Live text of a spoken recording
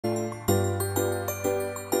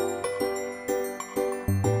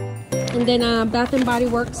And then Bath and Body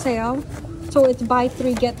Works sale. So it's buy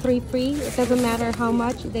 3 get 3 free. It doesn't matter how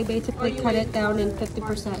much. They basically cut it down in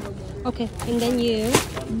 50%. Okay, and then you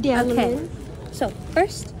Okay. So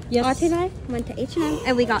first, yes. Auntie and I went to H&M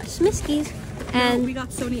and we got Smiskies. And we got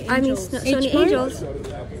Sony Angels. Sony Angels.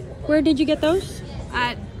 Where did you get those?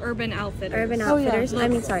 At Urban Outfitters. Urban Outfitters. Oh, yeah. I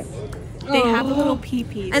mean, sorry. They have a little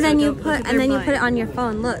pee-pee. And so then you don't put look at their butt. it on your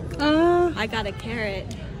phone. Look. I got a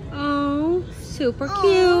carrot. Oh, super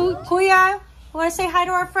cute. Kuya, want to say hi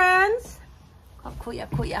to our friends? Oh,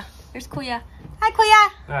 Kuya. There's Kuya. Hi,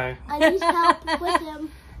 Kuya. Hi. I need help with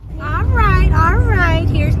him. All right.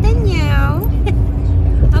 Here's Danielle.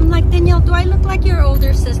 I'm like, Danielle, do I look like your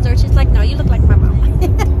older sister? She's like, no, you look like my mom.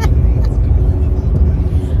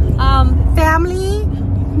 Family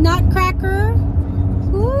Nutcracker.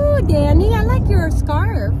 Ooh, Danny, I like your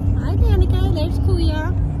scarf. Hi, Danika. There's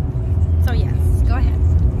Kuya. So yes, go ahead.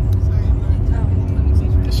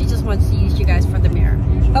 She just wants to use you guys for the mirror.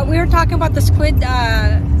 But we were talking about the Squid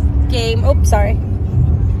game. Oops, sorry.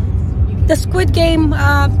 The Squid Game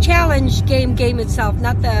challenge game itself,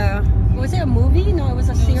 not the. Was it a movie? No, it was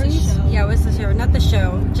a series. Yeah, it was a show, not the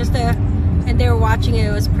show. Just the, and they were watching it.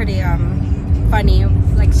 It was pretty funny,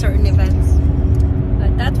 like certain events.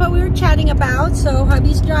 But that's what we were chatting about. So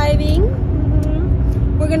hubby's driving.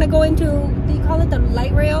 We're gonna go into. Do you call it the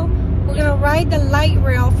light rail? We're gonna ride the light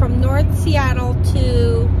rail from North Seattle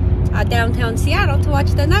to downtown Seattle to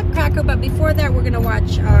watch the Nutcracker. But before that, we're gonna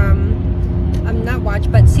watch. Not watch,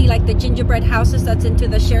 but see like the gingerbread houses that's into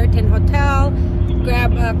the Sheraton Hotel.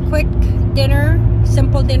 Grab a quick dinner,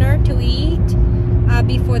 simple dinner to eat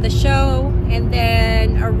before the show, and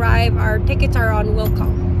then arrive. Our tickets are on will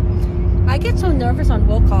call. I get so nervous on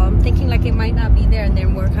will call. I'm thinking like it might not be there, and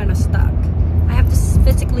then we're kind of stuck. I have to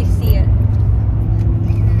physically see it.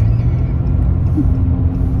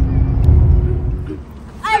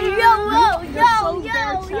 Yo.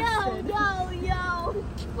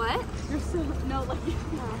 What? You're so no like.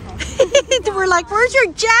 We're like, where's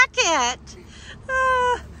your jacket?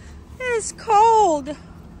 It's cold. This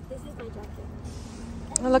is my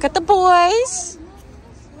jacket. Look at the boys.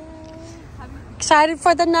 Excited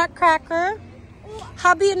for the Nutcracker.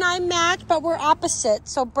 Hubby and I match, but we're opposite.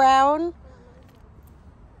 So brown.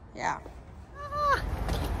 Yeah.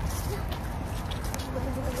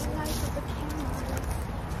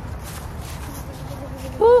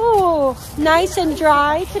 Ooh, nice and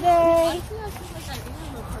dry today.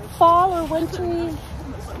 Fall or wintry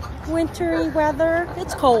weather.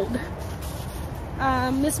 It's cold.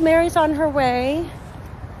 Miss Mary's on her way,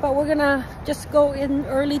 but we're gonna just go in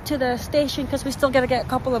early to the station because we still gotta get a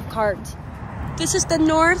couple of cards. This is the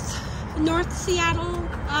North Seattle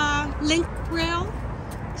Link Rail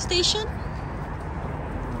station.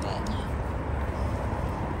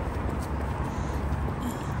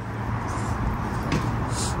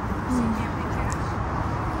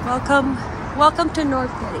 Welcome to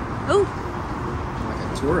North City. Oh, Like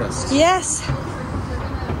a tourist. yes.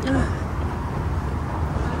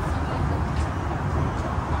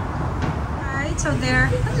 Alright, so there.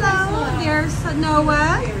 Hello. There's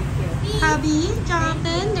Noah, Hubby,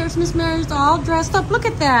 Jonathan. There's Miss Mary's all dressed up. Look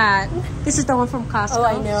at that. This is the one from Costco. Oh,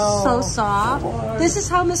 I know. So soft. This is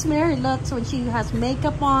how Miss Mary looks when she has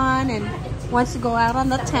makeup on and wants to go out on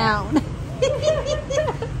the town.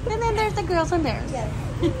 And then there's the girls and bears. Yes.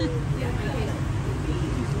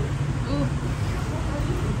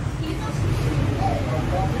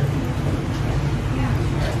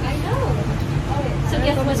 So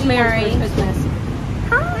guess Miss Mary.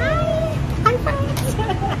 Hi, friends.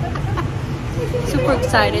 Super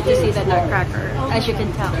excited to see the Nutcracker, as you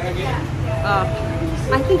can tell. I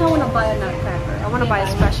think I want to buy a Nutcracker. I want to buy a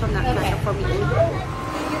special Nutcracker for me.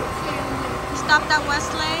 Stopped at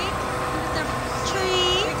Westlake. The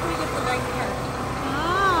tree.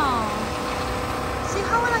 Oh. See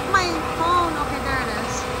how I like my phone? Okay, there it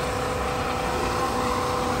is.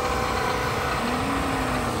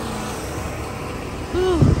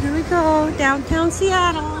 Ooh, here we go. Downtown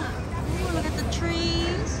Seattle. Ooh, look at the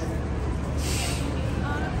trees.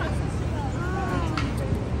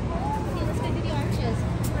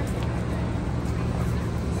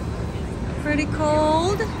 Pretty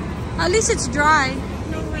cold. At least it's dry.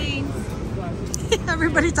 No rain.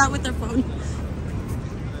 Everybody's out with their phone.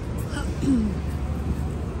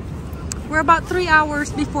 We're about 3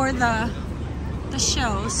 hours before the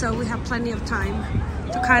show, so we have plenty of time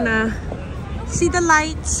to kind of see the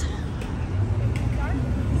lights.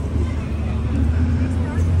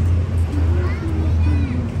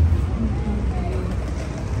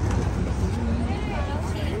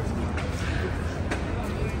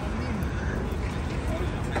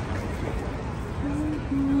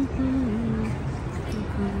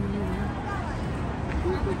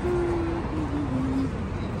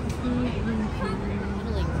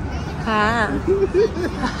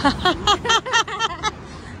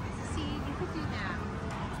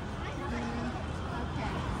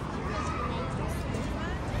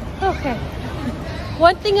 Okay.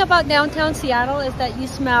 One thing about downtown Seattle is that you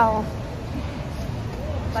smell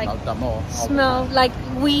like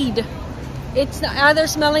weed. It's either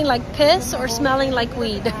smelling like piss or smelling like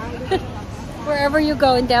weed. Wherever you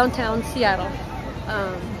go in downtown Seattle.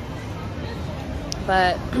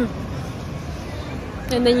 But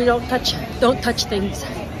and then you don't touch things.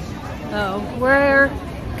 We're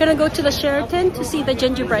gonna go to the Sheraton to see the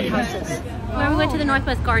gingerbread houses. We went to the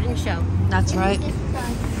Northwest Garden Show. That's right.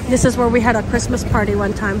 This is where we had a Christmas party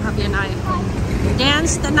one time, hubby and I.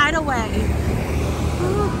 Danced the night away.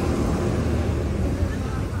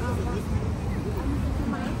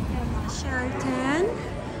 Sheraton.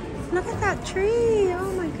 Look at that tree.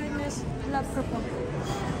 Oh my goodness. I love purple.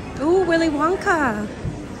 Ooh, Willy Wonka.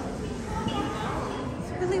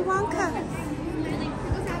 Willy Wonka.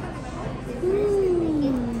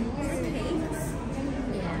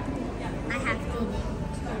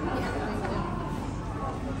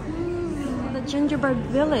 The gingerbread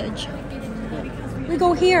village. We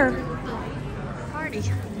go here. Party.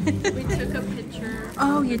 We took a picture.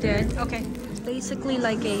 Oh, you did? Okay. It's basically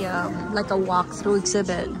like a walkthrough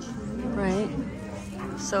exhibit, right?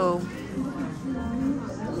 So.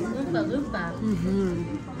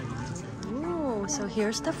 Oh, so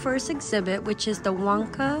here's the first exhibit, which is the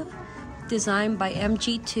Wonka, designed by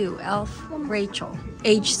MG2 Elf Rachel,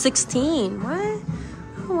 age 16. What?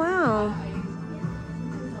 Oh, wow.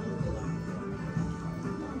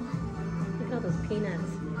 Look at all those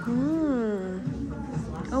peanuts.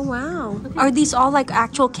 Oh, wow. Are these all like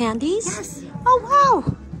actual candies? Yes. Oh, wow.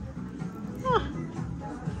 Huh.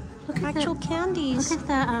 Look at Actual candies. Look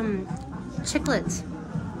at the chiclets.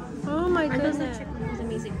 Oh my Aren't those the goodness. chiclets? It's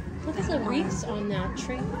amazing. Look at the wreaths on that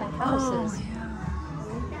tree. The houses. Oh,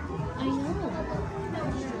 yeah. I know.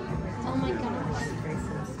 Oh my gosh.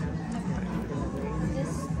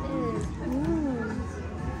 This is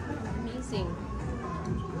amazing.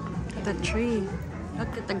 Look at the tree.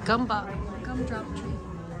 Look at the gumdrop tree.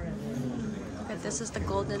 Look at this is the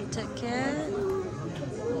golden ticket.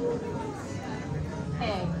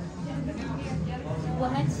 Hey.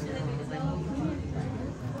 What?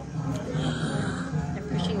 They're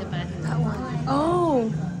pushing the button. That one. Oh.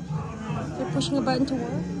 They're pushing a button to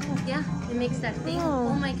work? Yeah, it makes that thing. Oh.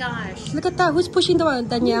 Oh my gosh. Look at that. Who's pushing the one?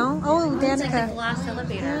 Danielle? Oh, It's like a Danika. glass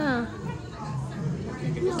elevator. Yeah.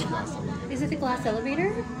 Is it the glass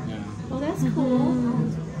elevator? Oh, that's cool.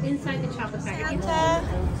 Inside the chocolate factory. Santa.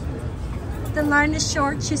 The line is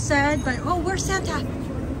short, she said, but oh, where's Santa?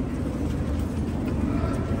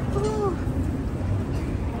 Ooh.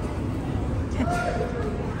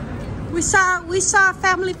 We saw a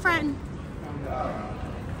family friend.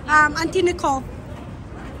 Auntie Nicole.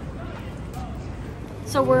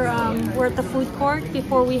 So we're at the food court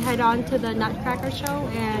before we head on to the Nutcracker show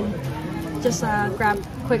and just grab a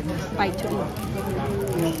quick bite to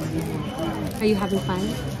eat. Are you having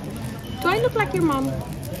fun? Do I look like your mom?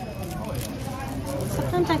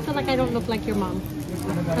 Sometimes I feel like I don't look like your mom.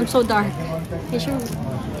 I'm so dark. Is your...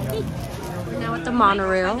 We're now at the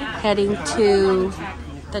monorail, heading to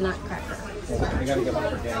the Nutcracker.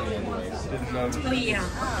 Oh yeah.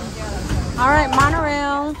 All right,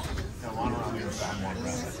 monorail.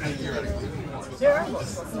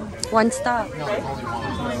 One stop.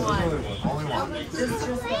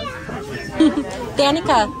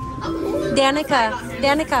 Danika.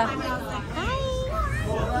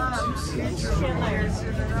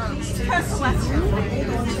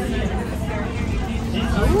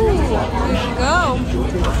 Ooh, there you go.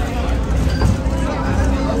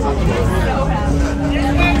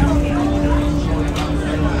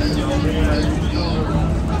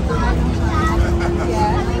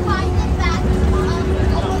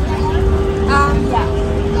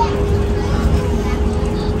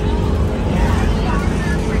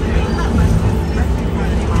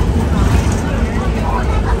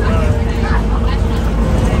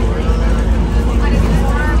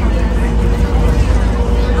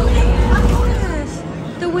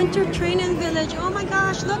 Training village. Oh my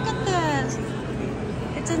gosh, look at this.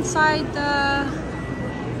 It's inside the...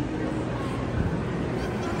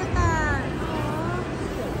 Look at that. Aww.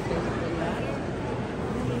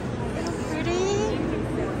 So pretty.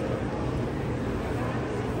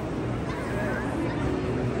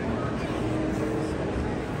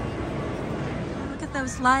 Look at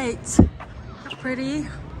those lights. How pretty.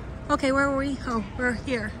 Okay, where were we? Oh, we're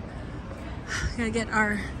here. Gotta get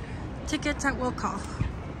our tickets at will call.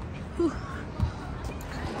 Whew.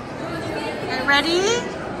 Okay, ready?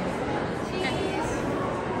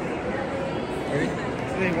 Ready?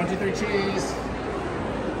 Hey, 1, 2, 3, cheese.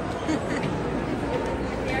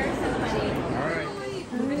 All right.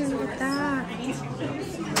 Look at that.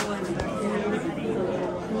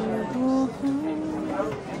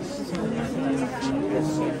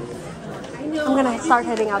 I'm gonna start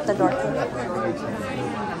heading out the door.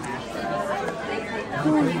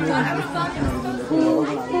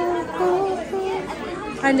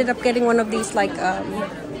 I ended up getting one of these like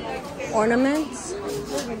ornaments. Look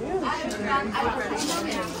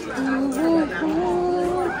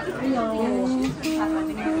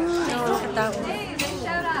at that one.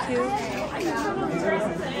 Cute.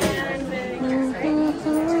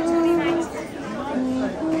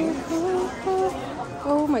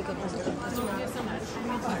 Oh my goodness.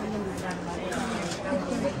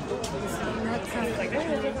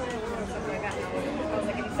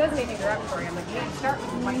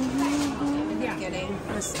 Getting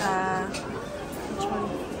this, which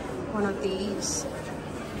one of these.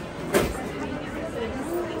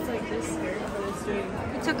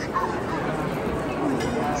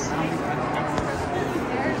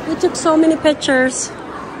 We took so many pictures.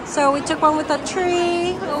 So we took one with a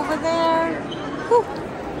tree over there. Whew.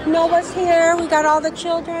 Noah's here. We got all the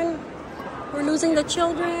children. We're losing the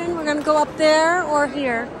children. We're gonna go up there or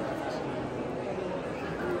here.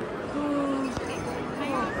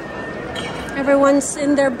 Everyone's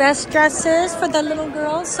in their best dresses for the little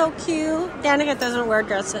girls. So cute. Danika doesn't wear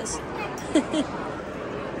dresses. Picture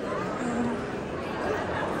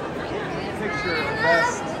of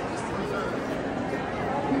best.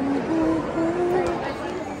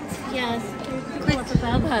 Yes. What's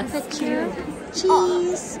above us? Picture.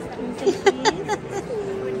 Cheese.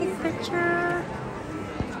 Big picture.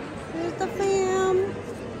 There's the fam.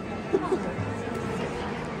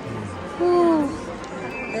 Ooh.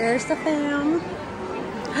 There's the fam.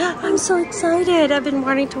 I'm so excited. I've been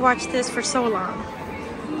wanting to watch this for so long.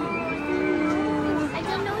 I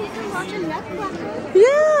didn't know you could watch a Nutcracker.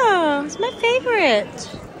 Yeah, it's my favorite.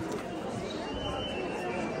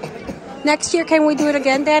 Next year, can we do it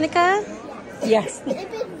again, Danika? Yes.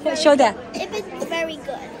 Show that. If it's very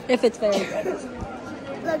good. If it's very good.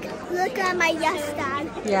 Look at my yes stand.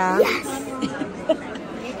 Yeah. Yes.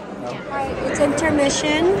 Alright, it's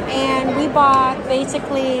intermission, and we bought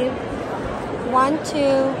basically 1, 2,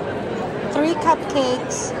 3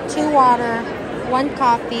 cupcakes, 2 water, 1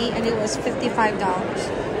 coffee, and it was $55.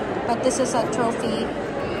 But this is a trophy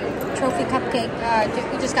cupcake.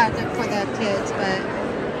 We just got it for the kids, but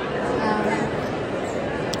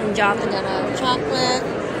and Jonathan got a chocolate.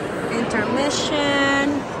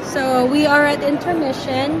 Intermission. So we are at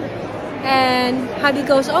intermission, and Hubby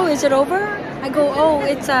goes, "Oh, is it over?" I go, "Oh,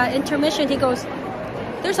 it's intermission." He goes,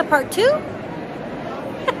 "There's a part 2?"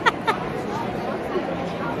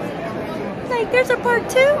 Like, there's a part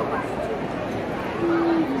 2?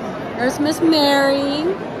 There's Miss Mary.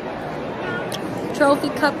 Trophy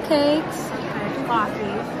cupcakes.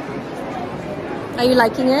 Coffee. Are you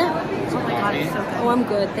liking it? Oh my god, it's so good. Oh, I'm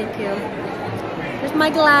good, thank you. There's my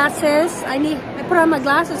glasses. I put on my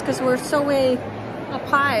glasses because we're so way up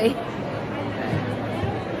high.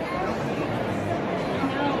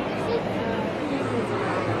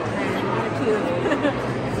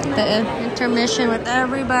 The intermission with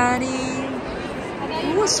everybody.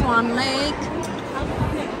 Ooh, Swan Lake.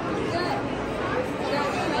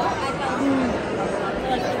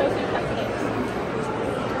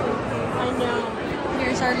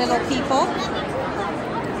 Here's our little people.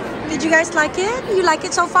 Did you guys like it? You like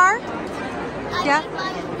it so far? Yeah?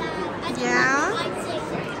 Yeah?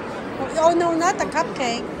 Oh no, not the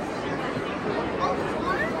cupcake.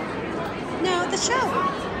 No, the show.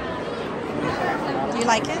 Do you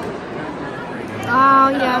like it? Oh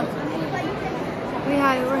yeah.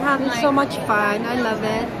 We're having so much fun. I love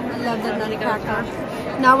it. I love the Nutcracker.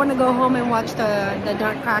 Now I want to go home and watch the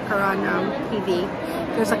Nutcracker on TV.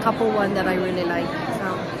 There's a couple one that I really like.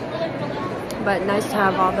 So, but nice to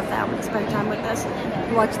have all the family spend time with us.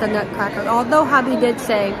 Watch the Nutcracker. Although hubby did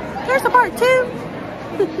say there's a part 2.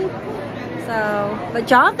 So, but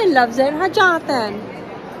Jonathan loves it. Huh, Jonathan?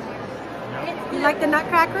 You like the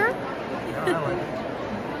Nutcracker?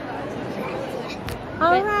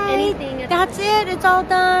 All right, that's it. It's all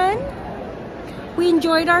done. We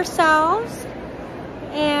enjoyed ourselves,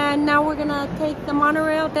 and now we're gonna take the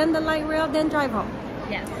monorail, then the light rail, then drive home.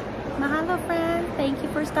 Yes. Mahalo, friends. Thank you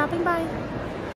for stopping by.